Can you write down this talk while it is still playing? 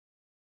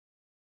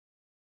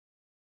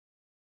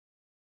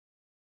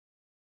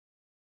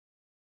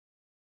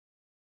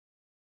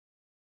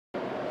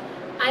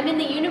I'm in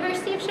the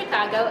University of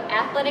Chicago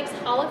Athletics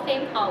Hall of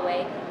Fame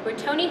hallway where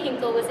Tony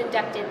Hinkle was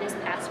inducted this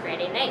past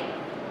Friday night.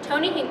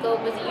 Tony Hinkle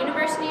was a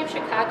University of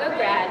Chicago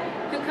grad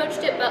who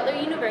coached at Butler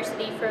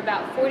University for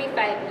about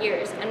 45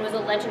 years and was a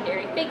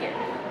legendary figure.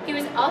 He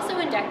was also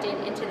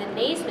inducted into the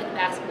Naismith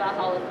Basketball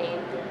Hall of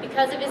Fame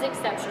because of his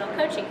exceptional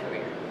coaching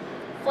career.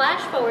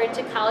 Flash forward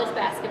to college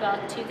basketball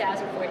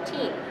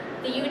 2014.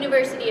 The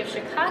University of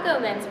Chicago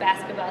men's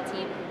basketball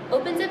team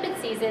opens up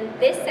its season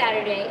this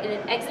Saturday in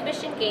an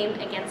exhibition game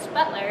against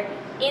Butler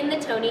in the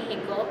Tony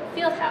Hinkle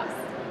Fieldhouse.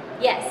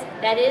 Yes,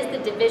 that is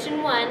the Division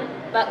I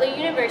Butler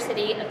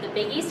University of the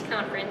Big East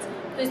Conference,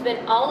 who's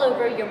been all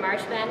over your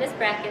March Madness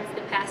brackets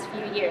the past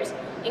few years,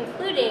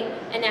 including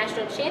a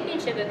national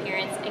championship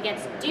appearance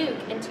against Duke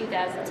in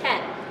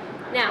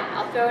 2010. Now,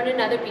 I'll throw in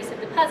another piece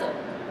of the puzzle.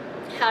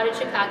 How did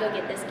Chicago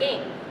get this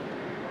game?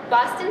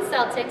 Boston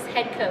Celtics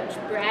head coach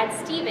Brad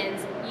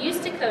Stevens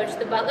used to coach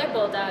the Butler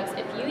Bulldogs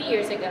a few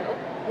years ago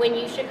when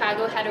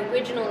UChicago had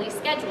originally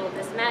scheduled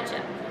this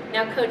matchup.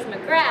 Now, Coach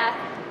McGrath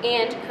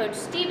and Coach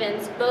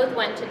Stevens both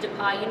went to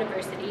DePauw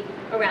University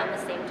around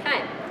the same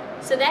time.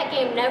 So that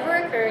game never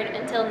occurred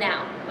until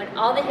now, when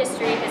all the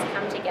history has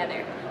come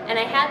together. And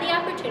I had the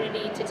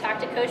opportunity to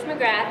talk to Coach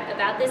McGrath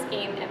about this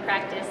game at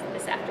practice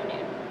this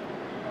afternoon.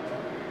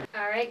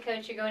 All right,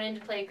 Coach, you're going in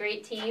to play a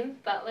great team,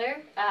 Butler.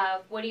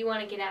 What do you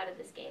want to get out of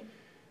this game?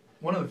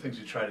 One of the things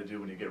you try to do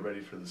when you get ready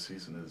for the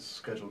season is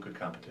schedule good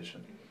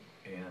competition.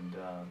 And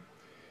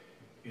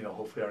you know,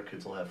 hopefully our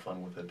kids will have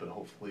fun with it, but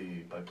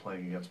hopefully by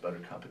playing against better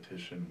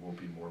competition, we'll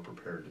be more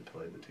prepared to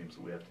play the teams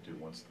that we have to do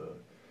once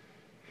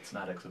it's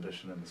not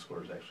exhibition and the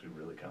scores actually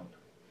really count.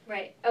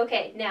 Right.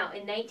 Okay, now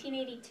in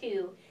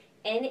 1982,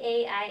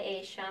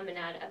 NAIA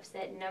Chaminade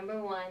upset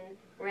 #1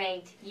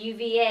 ranked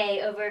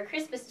UVA over a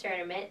Christmas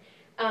tournament.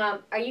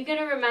 Are you going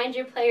to remind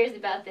your players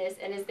about this,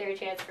 and is there a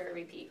chance for a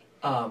repeat?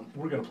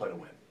 We're going to play to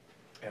win,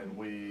 and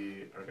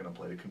we are going to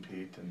play to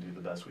compete and do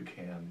the best we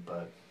can,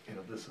 but you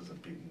know, this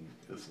isn't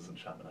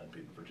Chaminade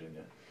beating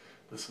Virginia.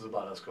 This is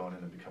about us going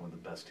in and becoming the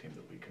best team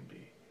that we can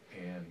be.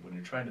 And when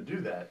you're trying to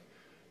do that,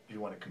 you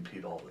want to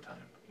compete all the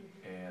time.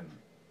 And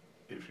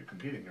if you're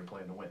competing, you're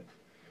playing to win.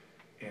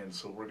 And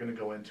so we're going to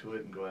go into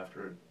it and go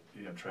after it,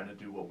 you know, trying to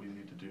do what we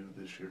need to do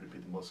this year to be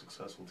the most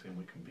successful team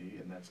we can be,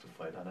 and that's to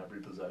fight on every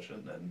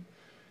possession. And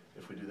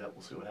if we do that,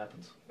 we'll see what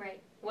happens.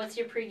 Right. What's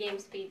your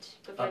pregame speech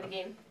before the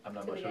game? I'm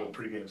not much of a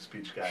pregame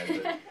speech guy,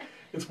 but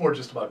it's more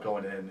just about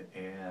going in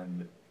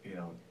and, you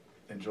know,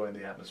 enjoying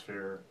the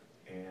atmosphere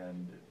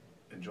and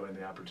enjoying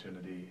the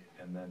opportunity,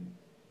 and then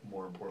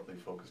more importantly,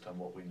 focused on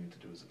what we need to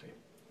do as a team.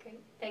 Great.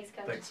 Thanks,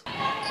 Coach. Thanks.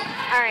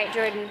 All right,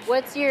 Jordan,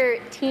 what's your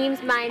team's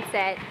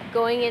mindset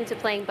going into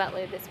playing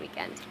Butler this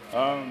weekend?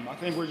 I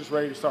think we're just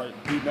ready to start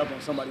beating up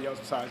on somebody else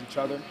besides each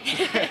other.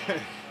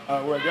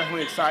 We're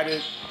definitely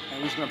excited,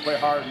 and we're just going to play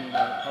hard and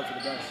hope for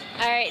the best.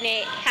 All right,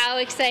 Nate, how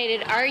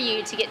excited are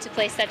you to get to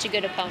play such a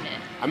good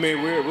opponent? I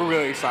mean, we're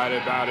really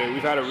excited about it.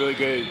 We've had a really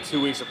good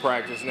 2 weeks of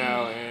practice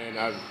now,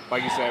 and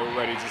like you said, we're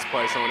ready to just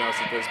play someone else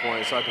at this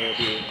point, so I think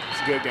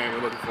it's a good game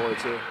we're looking forward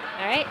to.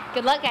 All right,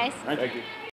 good luck, guys. Thank you.